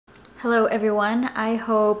Hello everyone, I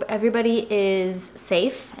hope everybody is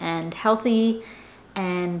safe and healthy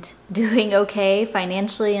and doing okay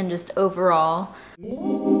financially and just overall.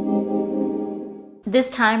 This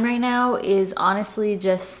time right now is honestly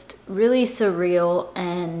just really surreal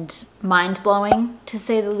and mind-blowing, to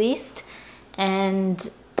say the least. And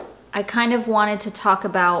I kind of wanted to talk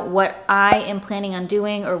about what I am planning on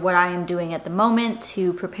doing or what I am doing at the moment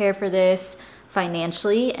to prepare for this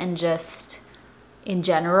financially and just in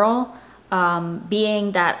general,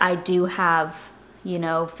 being that I do have,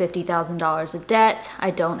 $50,000 of debt.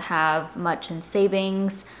 I don't have much in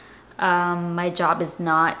savings. My job is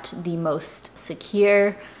not the most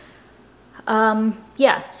secure. So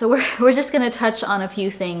we're just gonna touch on a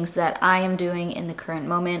few things that I am doing in the current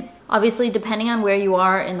moment. Obviously, depending on where you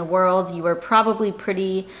are in the world, you are probably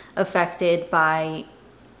pretty affected by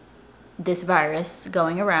this virus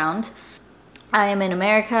going around. I am in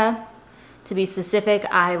America. To be specific,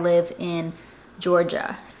 I live in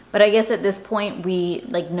Georgia. But I guess at this point,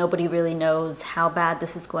 nobody really knows how bad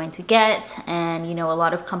this is going to get. And, a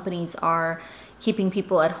lot of companies are keeping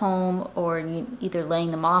people at home or either laying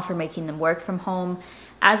them off or making them work from home.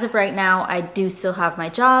 As of right now, I do still have my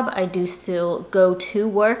job. I do still go to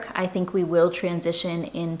work. I think we will transition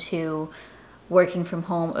into working from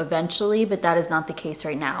home eventually, but that is not the case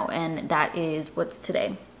right now. And that is what's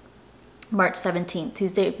today. March 17th,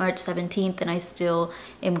 Tuesday, March 17th, and I still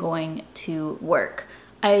am going to work.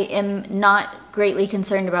 I am not greatly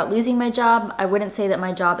concerned about losing my job. I wouldn't say that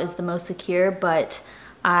my job is the most secure, but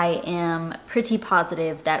I am pretty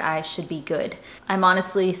positive that I should be good. I'm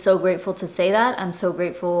honestly so grateful to say that. I'm so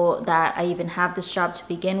grateful that I even have this job to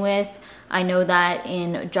begin with. I know that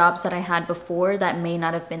in jobs that I had before, that may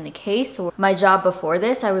not have been the case. Or my job before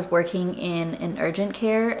this, I was working in an urgent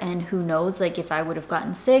care, and who knows, if I would have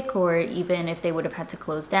gotten sick or even if they would have had to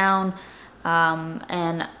close down.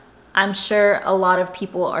 And I'm sure a lot of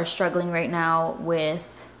people are struggling right now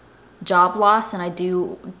with job loss, and I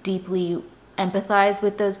do deeply empathize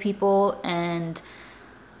with those people, and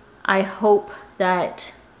I hope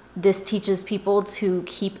that this teaches people to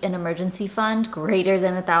keep an emergency fund greater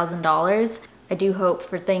than $1,000. I do hope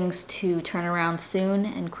for things to turn around soon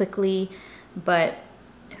and quickly, but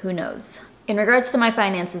who knows. In regards to my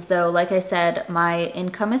finances though, like I said, my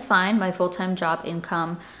income is fine, my full-time job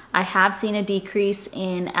income. I have seen a decrease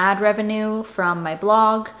in ad revenue from my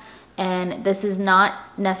blog, and this is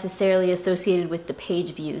not necessarily associated with the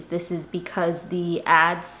page views. This is because the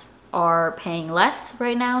ads are paying less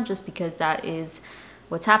right now, just because that is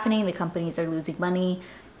what's happening. The companies are losing money.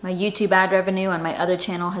 My YouTube ad revenue on my other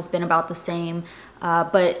channel has been about the same,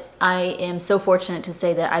 but I am so fortunate to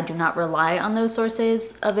say that I do not rely on those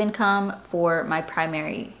sources of income for my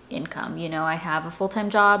primary income. I have a full-time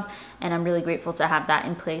job, and I'm really grateful to have that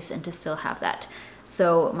in place and to still have that.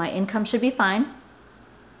 So my income should be fine.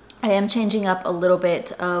 I am changing up a little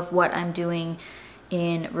bit of what I'm doing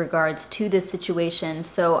in regards to this situation.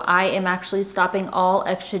 So I am actually stopping all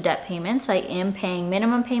extra debt payments. I am paying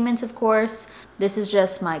minimum payments, of course. This is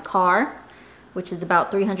just my car, which is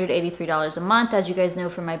about $383 a month, as you guys know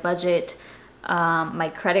from my budget.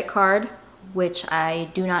 My credit card, which I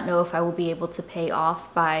do not know if I will be able to pay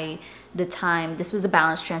off by the time. This was a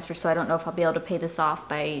balance transfer, so I don't know if I'll be able to pay this off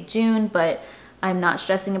by June, but I'm not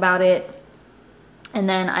stressing about it. And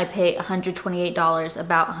then I pay $128,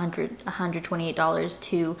 about $128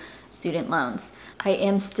 to student loans. I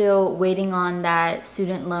am still waiting on that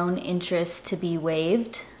student loan interest to be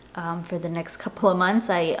waived for the next couple of months.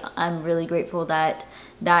 I'm really grateful that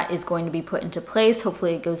that is going to be put into place.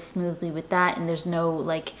 Hopefully it goes smoothly with that, and there's no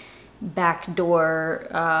backdoor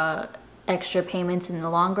extra payments in the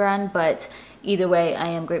long run. But either way, I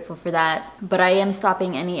am grateful for that. But I am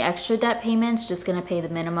stopping any extra debt payments, just gonna pay the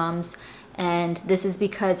minimums. And this is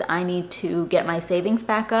because I need to get my savings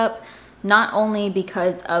back up, not only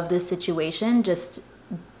because of this situation, just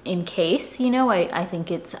in case, I think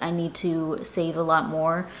I need to save a lot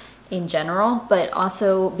more in general, but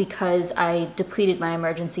also because I depleted my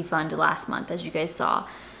emergency fund last month, as you guys saw.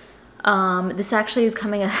 This actually is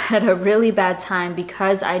coming at a really bad time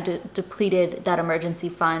because I depleted that emergency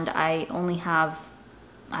fund. I only have,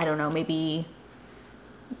 I don't know, maybe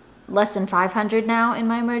less than 500 now in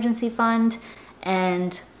my emergency fund,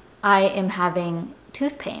 and I am having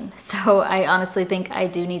tooth pain. So I honestly think I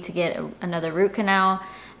do need to get another root canal,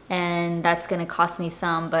 and that's going to cost me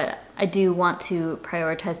some, but I do want to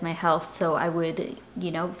prioritize my health. So I would,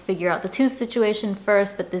 figure out the tooth situation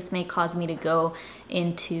first, but this may cause me to go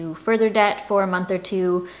into further debt for a month or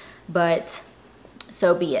two, but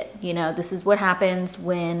so be it. This is what happens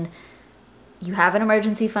when you have an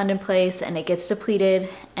emergency fund in place and it gets depleted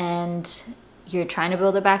and you're trying to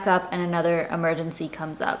build it back up and another emergency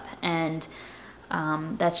comes up. And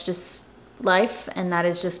that's just life, and that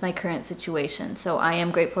is just my current situation. So I am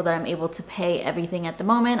grateful that I'm able to pay everything at the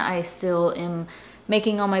moment. I still am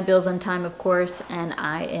making all my bills on time, of course, and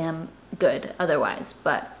I am good otherwise,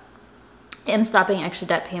 but am stopping extra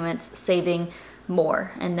debt payments, saving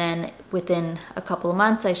more, and then within a couple of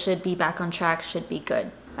months I should be back on track, should be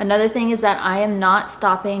good. Another thing is that I am not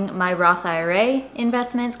stopping my Roth IRA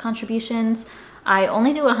investments contributions. I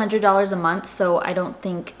only do $100 a month, so I don't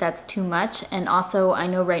think that's too much. And also I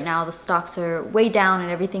know right now the stocks are way down and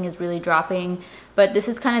everything is really dropping, but this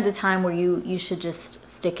is kind of the time where you should just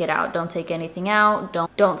stick it out. Don't take anything out.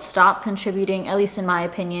 Don't stop contributing, at least in my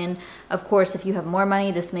opinion. Of course, if you have more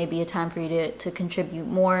money, this may be a time for you to contribute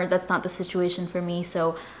more. That's not the situation for me,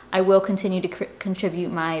 so I will continue to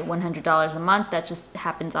contribute my $100 a month. That just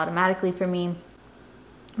happens automatically for me.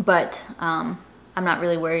 But I'm not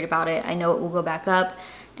really worried about it. I know it will go back up,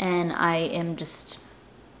 and I am just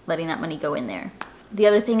letting that money go in there. The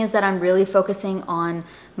other thing is that I'm really focusing on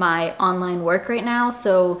my online work right now.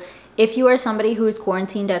 So if you are somebody who is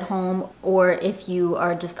quarantined at home, or if you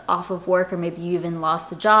are just off of work, or maybe you even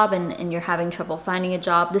lost a job and you're having trouble finding a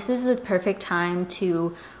job, this is the perfect time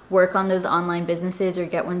to work on those online businesses or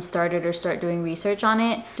get one started or start doing research on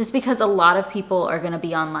it, just because a lot of people are going to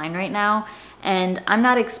be online right now. And I'm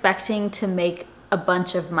not expecting to make a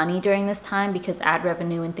bunch of money during this time because ad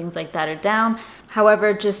revenue and things like that are down.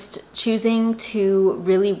 However, just choosing to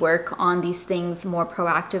really work on these things more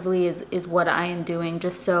proactively is what I am doing,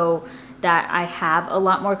 just so that I have a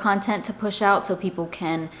lot more content to push out so people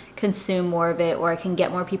can consume more of it, or I can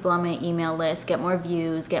get more people on my email list, get more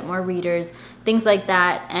views, get more readers, things like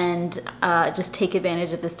that, and just take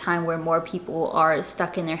advantage of this time where more people are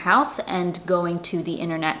stuck in their house and going to the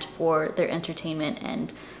internet for their entertainment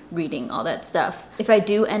and reading, all that stuff. If I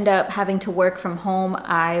do end up having to work from home,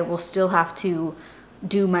 I will still have to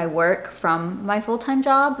do my work from my full-time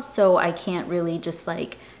job, so I can't really just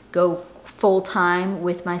like go full-time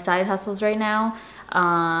with my side hustles right now.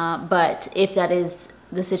 But if that is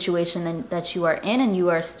the situation that you are in and you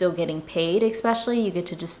are still getting paid, especially, you get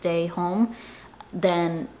to just stay home,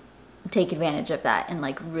 then take advantage of that and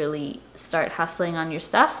like really start hustling on your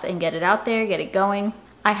stuff and get it out there, get it going.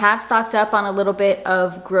 I have stocked up on a little bit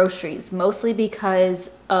of groceries, mostly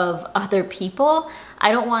because of other people.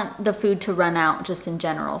 I don't want the food to run out just in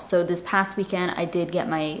general. So this past weekend I did get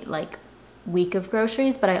my like week of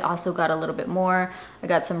groceries, but I also got a little bit more. I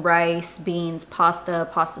got some rice, beans, pasta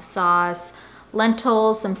sauce,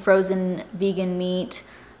 lentils, some frozen vegan meat.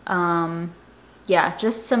 Yeah,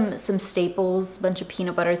 just some staples, a bunch of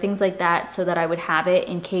peanut butter, things like that, so that I would have it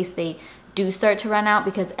in case they do start to run out,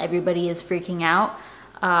 because everybody is freaking out.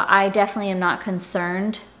 I definitely am not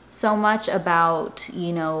concerned so much about,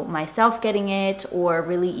 you know, myself getting it or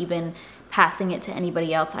really even passing it to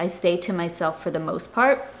anybody else. I stay to myself for the most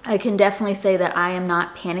part. I can definitely say that I am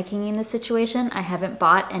not panicking in this situation. I haven't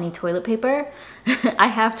bought any toilet paper. I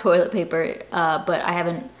have toilet paper, but I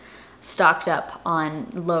haven't stocked up on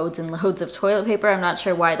loads and loads of toilet paper. I'm not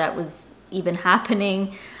sure why that was even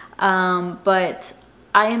happening, but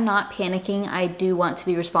I am not panicking. I do want to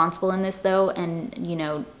be responsible in this though, and, you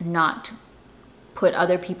know, not put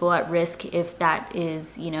other people at risk if that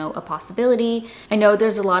is, you know, a possibility. I know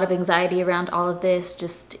there's a lot of anxiety around all of this,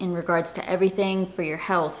 just in regards to everything, for your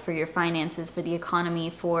health, for your finances, for the economy,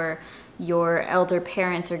 for your elder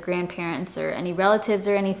parents or grandparents or any relatives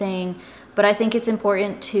or anything. But I think it's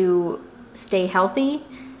important to stay healthy,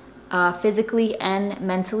 physically and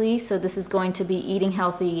mentally. So this is going to be eating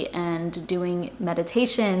healthy and doing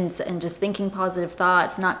meditations and just thinking positive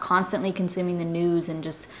thoughts, not constantly consuming the news and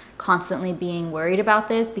just constantly being worried about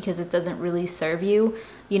this, because it doesn't really serve you.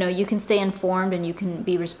 You know, you can stay informed and you can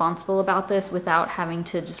be responsible about this without having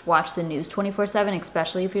to just watch the news 24/7,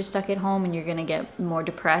 especially if you're stuck at home and you're gonna get more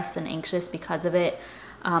depressed and anxious because of it.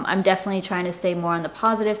 I'm definitely trying to stay more on the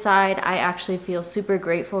positive side. I actually feel super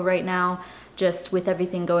grateful right now just with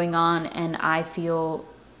everything going on, and I feel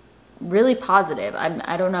really positive.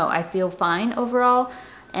 I don't know, I feel fine overall,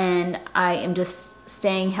 and I am just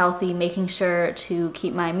staying healthy, making sure to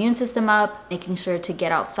keep my immune system up, making sure to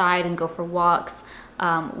get outside and go for walks,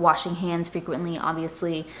 washing hands frequently,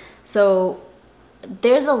 obviously. So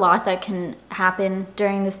there's a lot that can happen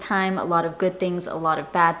during this time, a lot of good things, a lot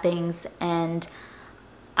of bad things, and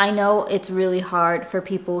I know it's really hard for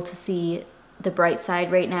people to see the bright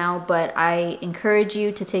side right now, but I encourage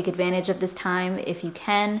you to take advantage of this time if you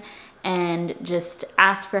can, and just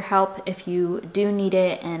ask for help if you do need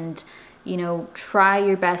it, and, you know, try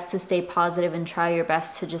your best to stay positive and try your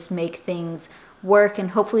best to just make things work.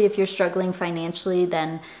 And hopefully if you're struggling financially,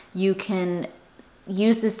 then you can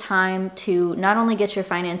use this time to not only get your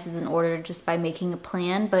finances in order just by making a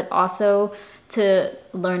plan, but also to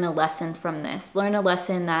learn a lesson from this. Learn a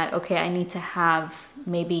lesson that, okay, I need to have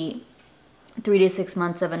maybe 3 to 6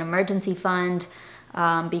 months of an emergency fund,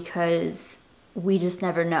 because we just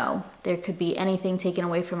never know. There could be anything taken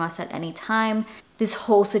away from us at any time. This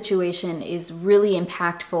whole situation is really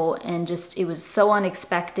impactful, and just, it was so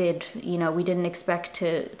unexpected. You know, we didn't expect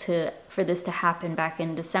for this to happen back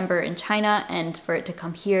in December in China, and for it to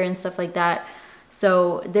come here and stuff like that.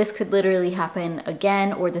 So this could literally happen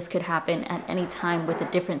again, or this could happen at any time with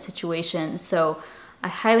a different situation. So I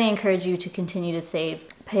highly encourage you to continue to save,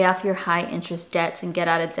 pay off your high interest debts, and get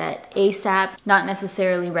out of debt ASAP. Not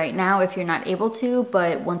necessarily right now if you're not able to,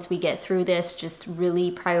 but once we get through this, just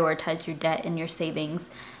really prioritize your debt and your savings,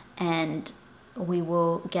 and we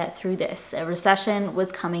will get through this. A recession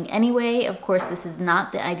was coming anyway. Of course, this is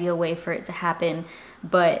not the ideal way for it to happen,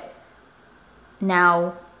 but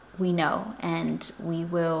now we know, and we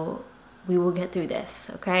will get through this,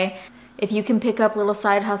 okay? If you can pick up little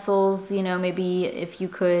side hustles, you know, maybe if you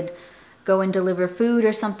could go and deliver food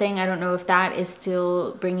or something. I don't know if that is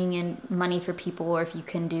still bringing in money for people, or if you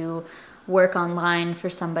can do work online for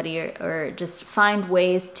somebody, or just find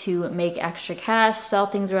ways to make extra cash, sell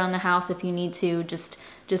things around the house if you need to. Just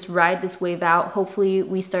ride this wave out. Hopefully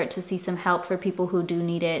we start to see some help for people who do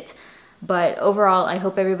need it. But overall, I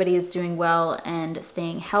hope everybody is doing well and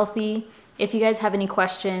staying healthy. If you guys have any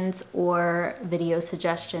questions or video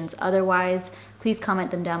suggestions otherwise, please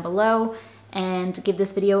comment them down below, and give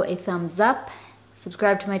this video a thumbs up.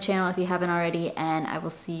 Subscribe to my channel if you haven't already, and I will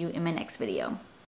see you in my next video.